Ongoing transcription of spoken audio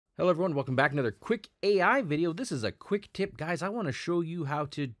Hello everyone, welcome back. Another quick AI video. This is a quick tip, guys. I want to show you how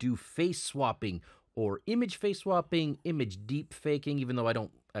to do face swapping or image face swapping, image deep faking, even though I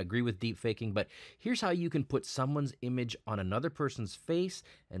don't agree with deep faking, but here's how you can put someone's image on another person's face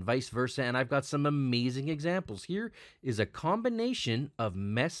and vice versa. And I've got some amazing examples. Here is a combination of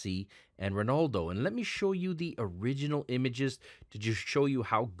Messi and Ronaldo. And let me show you the original images to just show you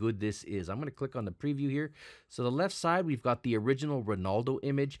how good this is. I'm going to click on the preview here. So the left side, we've got the original Ronaldo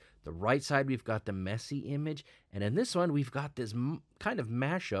image. The right side, we've got the Messi image. And in this one, we've got this kind of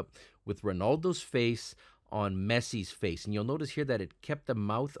mashup with Ronaldo's face on Messi's face. And you'll notice here that it kept the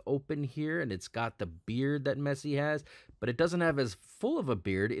mouth open here, and it's got the beard that Messi has, but it doesn't have as full of a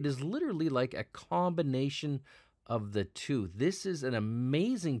beard. It is literally like a combination of the two. This is an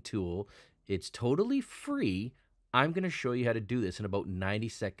amazing tool. It's totally free. I'm going to show you how to do this in about 90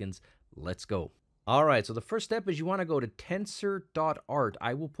 seconds. Let's go. All right, so the first step is you want to go to tensor.art.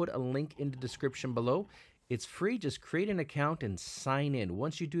 I will put a link in the description below. It's free. Just create an account and sign in.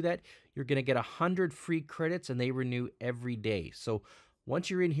 Once you do that, you're going to get 100 free credits, and they renew every day. So once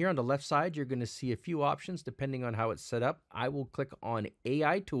you're in here on the left side, you're going to see a few options depending on how it's set up. I will click on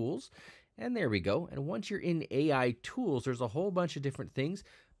AI Tools, and there we go. And once you're in AI Tools, there's a whole bunch of different things.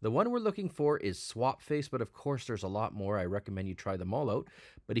 The one we're looking for is Swap Face, but of course there's a lot more. I recommend you try them all out.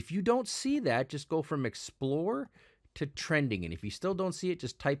 But if you don't see that, just go from Explore to Trending. And if you still don't see it,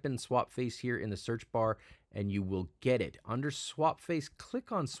 just type in Swap Face here in the search bar and you will get it. Under Swap Face,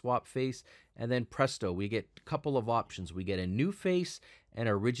 click on Swap Face, and then presto, we get a couple of options. We get a new face and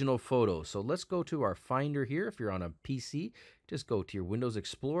original photo. So let's go to our Finder here. If you're on a PC, just go to your Windows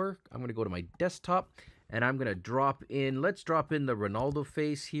Explorer. I'm going to go to my desktop, and I'm going to let's drop in the Ronaldo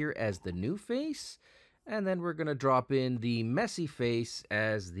face here as the new face. And then we're going to drop in the Messi face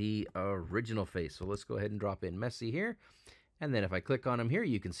as the original face. So let's go ahead and drop in Messi here. And then if I click on him here,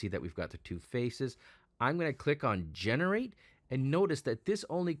 you can see that we've got the two faces. I'm going to click on Generate, and notice that this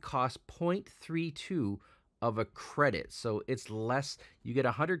only costs 0.32 of a credit. So it's less. You get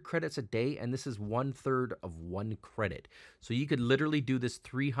 100 credits a day, and this is 1/3 of 1 credit. So you could literally do this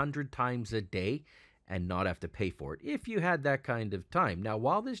 300 times a day and not have to pay for it if you had that kind of time. Now,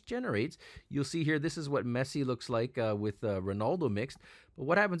 while this generates, you'll see here, this is what Messi looks like with Ronaldo mixed. But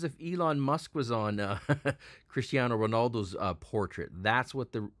what happens if Elon Musk was on Cristiano Ronaldo's portrait? That's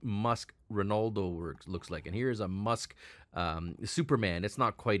what the Musk Ronaldo looks like. And here's a Musk Superman. It's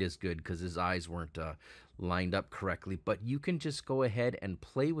not quite as good because his eyes weren't lined up correctly. But you can just go ahead and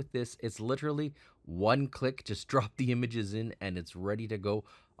play with this. It's literally one click. Just drop the images in and it's ready to go.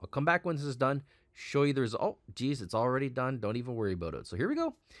 I'll come back when this is done, show you the result. Oh, geez, it's already done. Don't even worry about it. So here we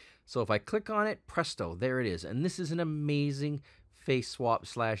go. So if I click on it, presto, there it is. And this is an amazing face swap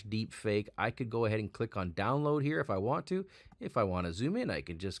 / deep fake. I could go ahead and click on download here if I want to. If I want to zoom in, I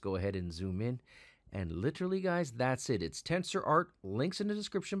can just go ahead and zoom in. And literally, guys, that's it. It's Tensor Art. Links in the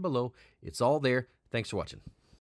description below. It's all there. Thanks for watching.